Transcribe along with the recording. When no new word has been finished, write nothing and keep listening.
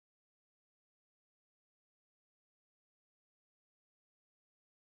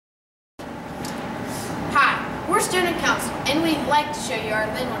We're student council, and we'd like to show you our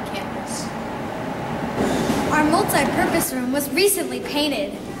Lynnwood campus. Our multi-purpose room was recently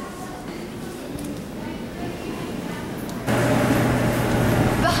painted.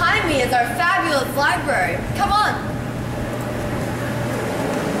 Behind me is our fabulous library. Come on.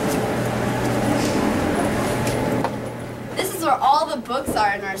 This is where all the books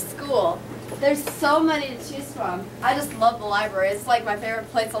are in our school. There's so many to choose from. I just love the library. It's like my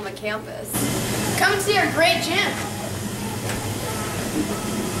favorite place on the campus. Come and see our great gym.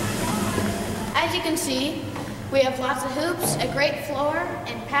 As you can see, we have lots of hoops, a great floor,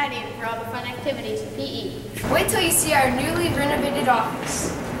 and patio for all the fun activities in PE. Wait till you see our newly renovated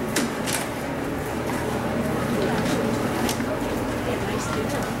office.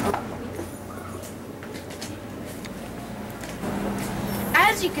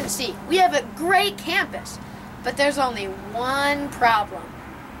 As you can see, we have a great campus, but there's only one problem: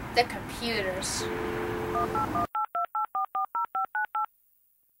 the computers.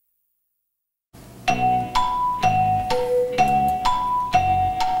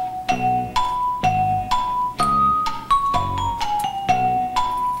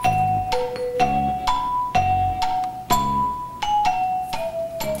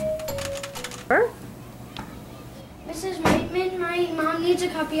 Mrs. Whiteman, my mom needs a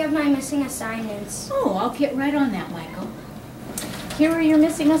copy of my missing assignments. Oh, I'll get right on that, Michael. Here are your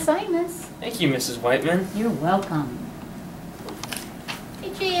missing assignments. Thank you, Mrs. Whiteman. You're welcome.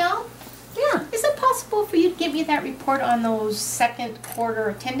 Hey, Jill. Yeah. Is it possible for you to give me that report on those second quarter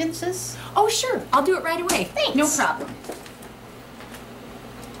attendances? Oh, sure. I'll do it right away. Thanks. No problem.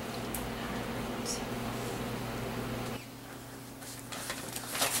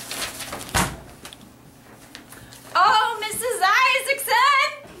 Oh, Mrs. Isaacson!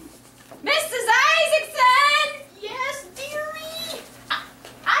 Mrs. Isaacson! Yes, dearie.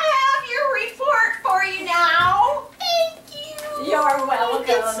 I have your report for you now. Thank you. You're welcome.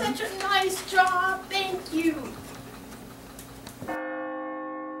 It's such a